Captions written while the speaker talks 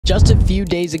Just a few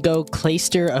days ago,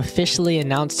 Clayster officially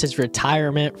announced his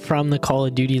retirement from the Call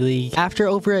of Duty League. After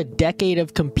over a decade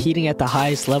of competing at the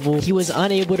highest level, he was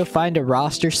unable to find a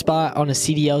roster spot on a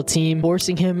CDL team,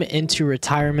 forcing him into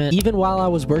retirement. Even while I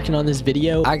was working on this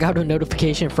video, I got a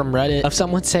notification from Reddit of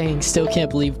someone saying, "Still can't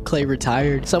believe Clay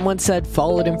retired." Someone said,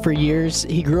 "Followed him for years.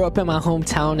 He grew up in my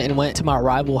hometown and went to my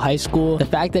rival high school. The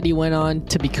fact that he went on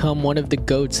to become one of the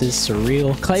GOATs is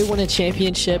surreal." Clay won a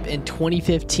championship in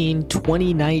 2015,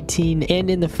 2019,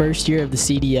 and in the first year of the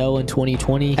CDL in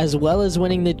 2020, as well as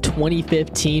winning the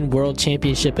 2015 World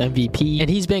Championship MVP. And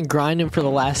he's been grinding for the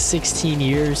last 16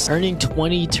 years, earning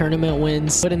 20 tournament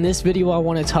wins. But in this video, I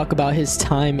want to talk about his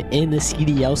time in the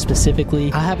CDL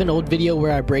specifically. I have an old video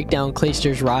where I break down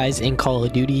Clayster's rise in Call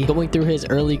of Duty, going through his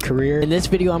early career. In this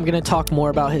video, I'm going to talk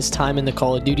more about his time in the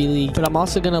Call of Duty League, but I'm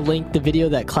also going to link the video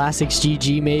that Classics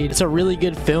GG made. It's a really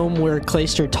good film where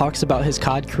Clayster talks about his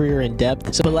COD career in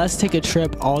depth. So let's take a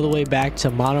trip all the way back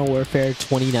to Modern Warfare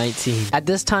 2019. At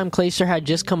this time, Clayster had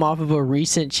just come off of a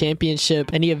recent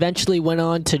championship, and he eventually went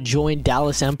on to join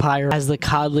Dallas Empire as the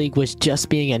COD League was just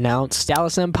being announced.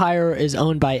 Dallas Empire is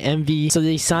owned by Envy, so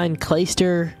they signed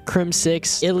Clayster,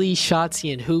 Crim6, Illy,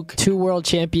 Shotzi, and Hook, 2 world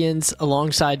champions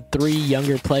alongside 3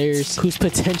 younger players whose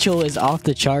potential is off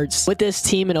the charts. With this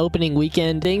team in opening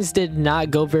weekend, things did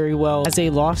not go very well as they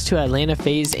lost to Atlanta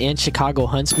FaZe and Chicago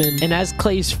Huntsmen. And as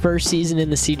Clay's first season in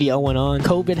the CDL went on,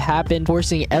 COVID happened,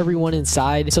 forcing everyone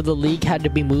inside, so the league had to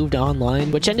be moved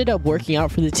online, which ended up working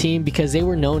out for the team because they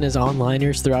were known as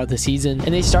onliners throughout the season,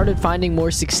 and they started finding more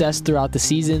success throughout the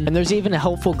season. And there's even a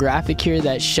helpful graphic here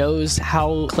that shows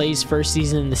how Clay's first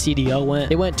season in the CDL went.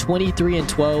 They went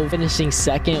 23-12, finishing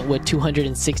second with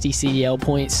 260 CDL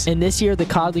points. And this year, the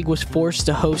COD League was forced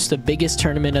to host the biggest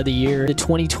tournament of the year, the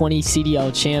 2020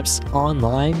 CDL Champs,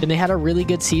 online. And they had a really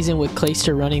good season with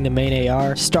Clayster running the main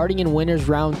AR, starting in winners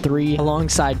round 3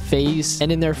 alongside FaZe.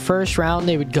 And in their first round,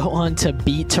 they would go on to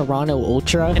beat Toronto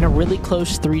Ultra in a really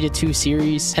close 3-2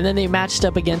 series. And then they matched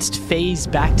up against FaZe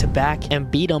back-to-back and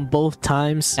beat them both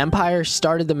times. Empire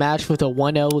started the match with a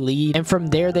 1-0 lead, and from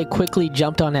there they quickly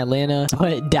jumped on Atlanta,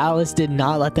 but Dallas did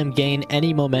not let them gain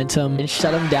any momentum and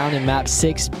shut them down in map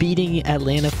 6, beating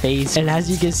Atlanta FaZe. And as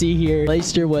you can see here,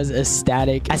 Clayster was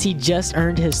ecstatic as he just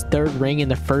earned his 3rd ring in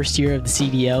the first year of the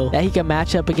CDL, that he could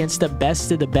match up against the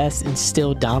best of the best and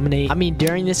still dominate. I mean,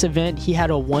 during this event, he had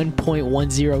a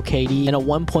 1.10 KD and a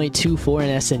 1.24 in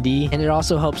S&D, and it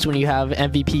also helps when you have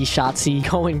MVP Shotzi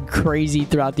going crazy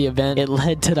throughout the event. It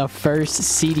led to the first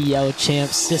CDL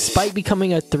champs. Despite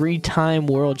becoming a 3-time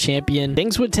world champion,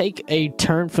 things would take a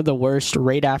turn for the worst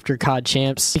right after COD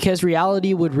champs, because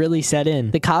reality would really set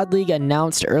in. The COD League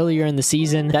announced earlier in the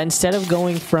season that instead of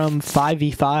going from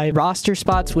 5v5, roster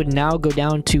spots would now go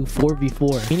down to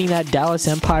 4v4, meaning that Dallas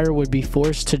Empire would be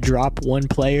forced to drop 1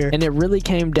 player, and it really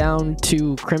came down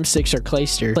to Crim6 or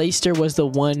Clayster. Clayster was the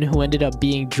one who ended up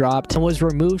being dropped and was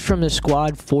removed from the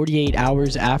squad 48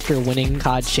 hours after winning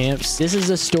COD champs. This is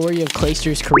the story of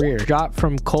Clayster's career. Dropped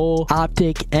from Cole,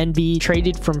 Optic, Envy,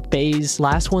 traded from FaZe,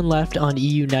 last one left on E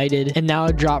United, and now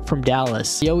a drop from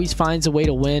Dallas. He always finds a way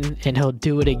to win, and he'll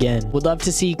do it again. Would love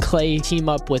to see Clay team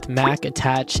up with Mac,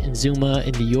 Attach, and Zuma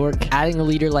in New York. Adding a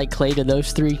leader like Clay to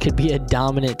those 3 could be a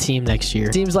dominant team next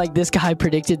year. Seems like this guy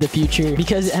predicted the future,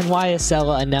 because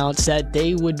NYSL announced that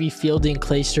they would be fielding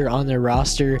Clayster on their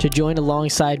roster to join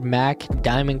alongside Mac,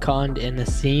 Diamondcon, and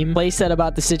Nassim. Clay said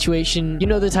about the situation, "You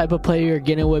know the type of player you're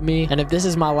getting with me, and if this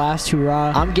is my last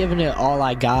hurrah, I'm giving it all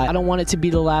I got. I don't want it to be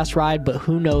the last ride, but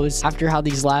who knows, after how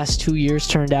these last 2 years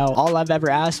turned out, all I've ever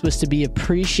asked was to be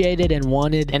appreciated and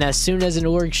wanted, and as soon as an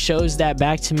org shows that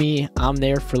back to me, I'm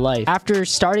there for life." After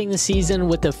starting the season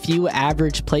with a few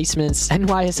average placements,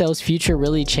 NYSL's future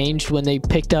really changed when they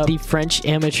picked up the French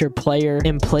amateur player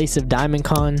in place of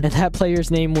Diamondcon, and that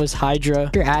player's name was Hydra.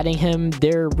 After adding him,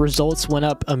 their results went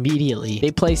up immediately.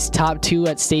 They placed top 2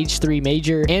 at Stage 3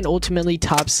 Major and ultimately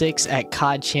top 6 at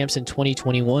COD Champs in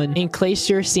 2021, and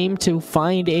Clayster seemed to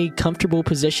find a comfortable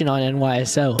position on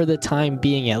NYSL, for the time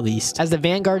being at least. As the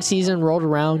Vanguard season rolled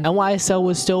around, NYSL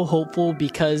was still hopeful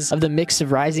because of the mix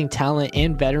of rising talent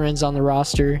and veterans on the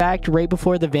roster. In fact, right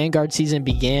before the Vanguard season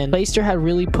began, Clayster had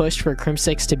really pushed for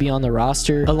Crim6 to be on the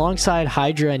roster alongside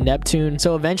Hydra and Neptune,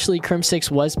 so eventually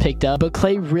Crim6 was picked up, but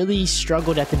Clay really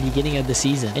struggled at the beginning of the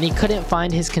season, and he couldn't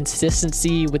find his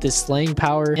consistency with his slaying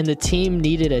power, and the team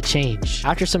needed a change.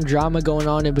 After some drama going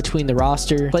on in between the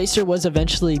roster, Clayster was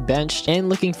eventually benched and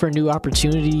looking for new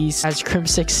opportunities as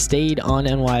Crim6 stayed on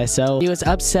NYSL. He was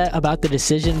upset about the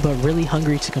decision, but really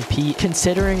hungry to compete,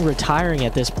 considering retiring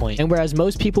at this point. And whereas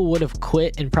most people would have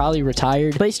quit and probably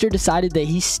retired, Clayster decided that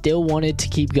he still wanted to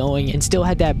keep going and still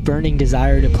had that burning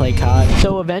desire to play COD.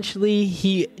 So eventually eventually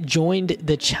he joined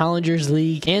the Challengers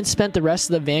League and spent the rest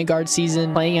of the Vanguard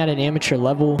season playing at an amateur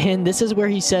level. And this is where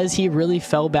he says he really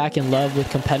fell back in love with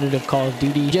competitive Call of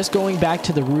Duty. Just going back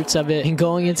to the roots of it and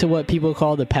going into what people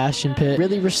call the passion pit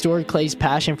really restored Clay's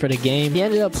passion for the game. He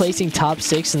ended up placing top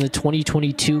 6 in the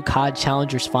 2022 COD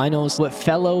Challengers finals with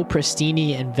fellow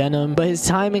Pristini and Venom, but his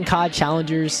time in COD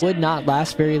Challengers would not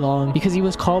last very long because he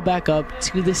was called back up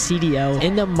to the CDL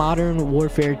in the Modern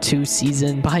Warfare 2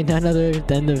 season by none other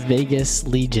than the Vegas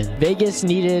Legion. Vegas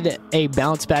needed a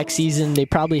bounce back season. They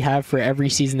probably have for every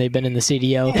season they've been in the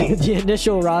CDL. The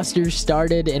initial roster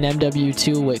started in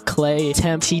MW2 with Clay,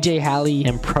 Temp, TJ Halley,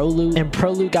 and Prolu. And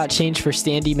Prolu got changed for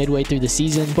Standy midway through the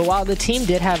season. But while the team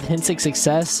did have hints of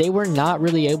success, they were not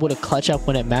really able to clutch up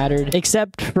when it mattered,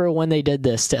 except for when they did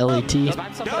this to LET.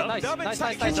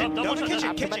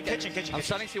 Kitchen. I'm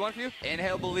starting C1 for you.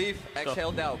 Inhale belief,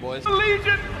 exhale doubt, boys. The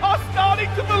Legion are starting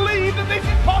to believe that this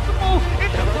is possible.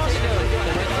 It's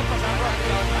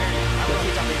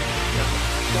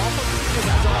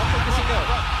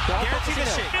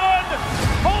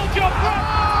hold your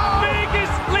breath.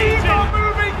 Biggest Legion are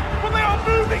moving, but they are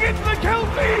moving into the kill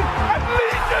feed. And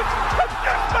Legion have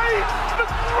just made the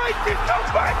greatest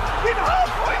comeback in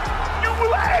halfway.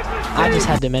 I just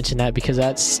had to mention that because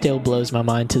that still blows my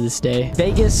mind to this day.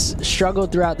 Vegas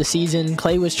struggled throughout the season.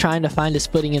 Clay was trying to find his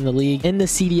footing in the league. In the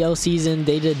CDL season,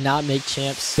 they did not make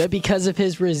champs. But because of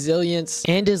his resilience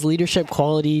and his leadership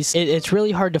qualities, it's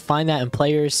really hard to find that in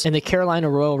players. And the Carolina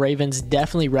Royal Ravens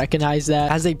definitely recognized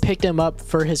that as they picked him up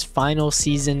for his final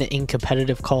season in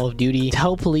competitive Call of Duty to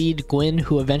help lead Gwyn,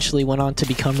 who eventually went on to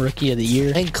become Rookie of the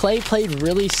Year. And Clay played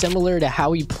really similar to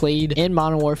how he played in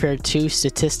Modern Warfare 2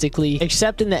 statistically,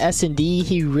 except in the S&D,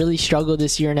 he really struggled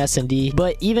this year in S&D.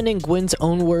 But even in Gwyn's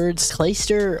own words,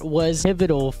 Clayster was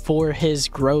pivotal for his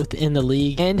growth in the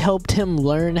league and helped him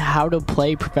learn how to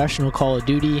play professional Call of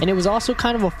Duty. And it was also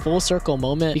kind of a full circle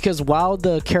moment because while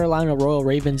the Carolina Royal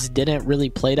Ravens didn't really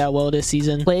play that well this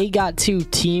season, Clay got to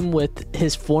team with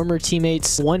his former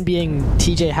teammates, one being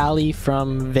TJ Halley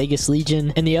from Vegas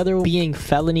Legion and the other being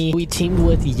Felony, who he teamed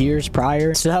with years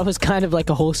prior. So that was kind of like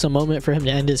a wholesome moment for him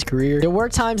to end his career. There were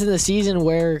times in the season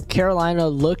where Carolina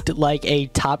looked like a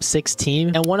top 6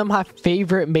 team, and one of my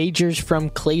favorite majors from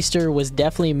Clayster was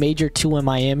definitely Major 2 in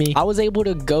Miami. I was able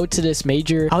to go to this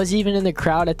major. I was even in the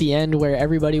crowd at the end where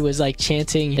everybody was like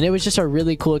chanting, and it was just a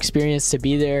really cool experience to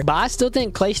be there. But I still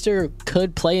think Clayster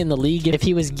could play in the league if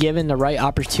he was given the right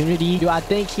opportunity. Do I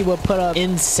think he would put up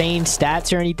insane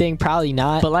stats or anything? Probably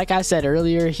not. But like I said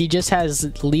earlier, he just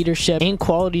has leadership and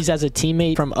qualities as a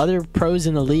teammate from other pros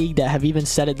in the league that have even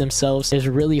said it themselves is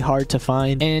really hard to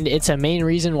find. And it's a main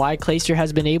reason why Clayster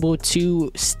has been able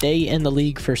to stay in the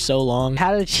league for so long.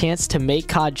 Had a chance to make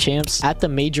COD champs at the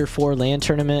Major 4 LAN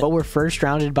tournament, but were first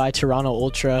rounded by Toronto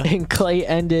Ultra, and Clay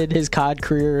ended his COD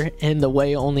career in the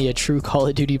way only a true Call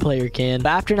of Duty player can. But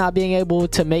after not being able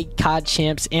to make COD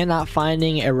champs and not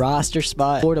finding a roster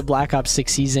spot for the Black Ops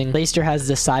 6 season, Clayster has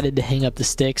decided to hang up the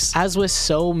sticks, as with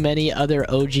so many other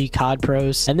OG COD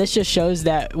pros. And this just shows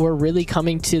that we're really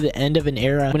coming to the end of an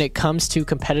era when it comes to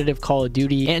competitive Call of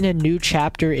Duty, and a new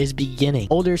chapter is beginning.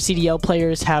 Older CDL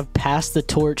players have passed the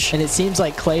torch, and it seems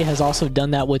like Clay has also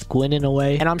done that with Gwyn in a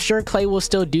way. And I'm sure Clay will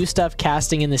still do stuff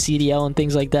casting in the CDL and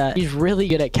things like that. He's really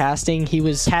good at casting. He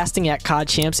was casting at COD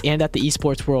Champs and at the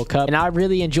Esports World Cup, and I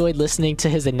really enjoyed listening to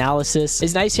his analysis.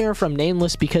 It's nice hearing from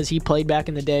Nameless because he played back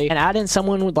in the day, and adding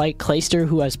someone like Clayster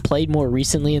who has played more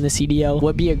recently in the CDL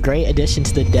would be a great addition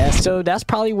to the desk. So that's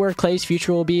probably where Clay's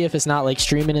future will be if it's not like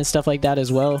streaming and stuff like that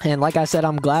as well. And like I said,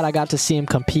 I'm glad I got to see him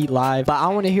compete live. But I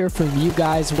want to hear from you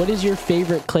guys. What is your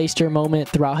favorite Clayster moment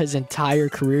throughout his entire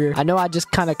career? I know I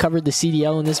just kind of covered the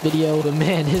CDL in this video, but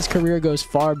man, his career goes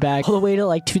far back, all the way to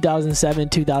like 2007,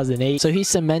 2008. So he's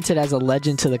cemented as a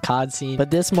legend to the COD scene.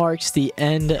 But this marks the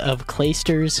end of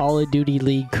Clayster's Call of Duty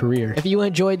League career. If you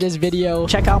enjoyed this video,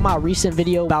 check out my recent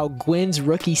video about Gwyn's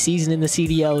rookie season in the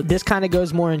CDL. This kind of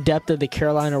goes more in depth of the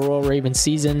Carolina Royal Ravens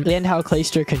season and how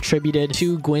Clayster contributed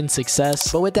to Gwyn's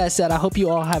success. But with that said, I hope you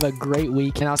all have a great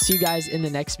week, and I'll see you guys in the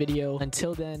next video.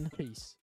 Until then, peace.